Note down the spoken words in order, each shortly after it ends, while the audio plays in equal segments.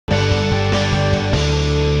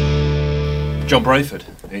John Brayford,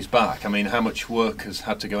 he's back. I mean, how much work has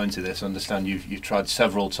had to go into this? I understand you've tried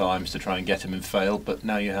several times to try and get him and failed, but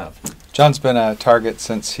now you have. John's been a target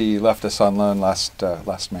since he left us on loan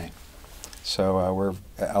last May. So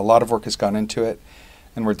a lot of work has gone into it,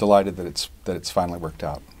 and we're delighted that it's finally worked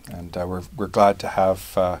out. And we're glad to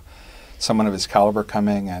have someone of his caliber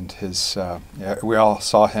coming, and we all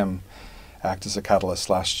saw him act as a catalyst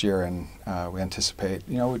last year, and we anticipate,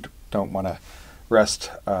 we don't want to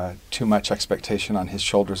rest too much expectation on his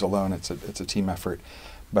shoulders alone. It's a team effort,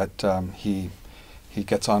 but he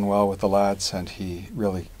gets on well with the lads, and he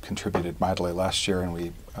really contributed mightily last year, and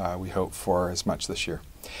we hope for as much this year.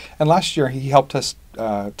 And last year he helped us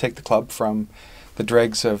take the club from the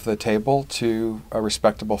dregs of the table to a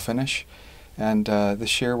respectable finish, and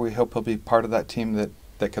this year we hope he'll be part of that team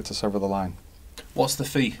that gets us over the line. What's the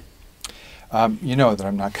fee? You know that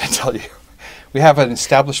I'm not going to tell you. We have an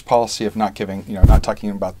established policy of not giving, not talking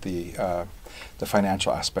about the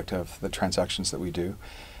financial aspect of the transactions that we do.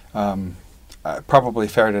 Probably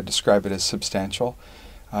fair to describe it as substantial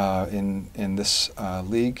in this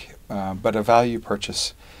league, but a value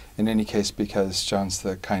purchase in any case, because John's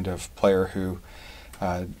the kind of player who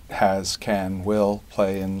will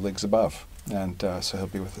play in leagues above, and so he'll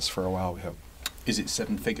be with us for a while, we hope. Is it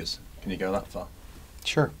 7 figures? Can you go that far?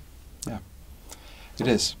 Sure, yeah, it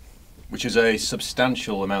is. Which is a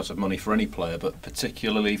substantial amount of money for any player, but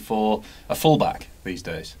particularly for a fullback these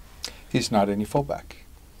days. He's not any fullback,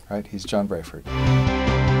 right? He's John Brayford.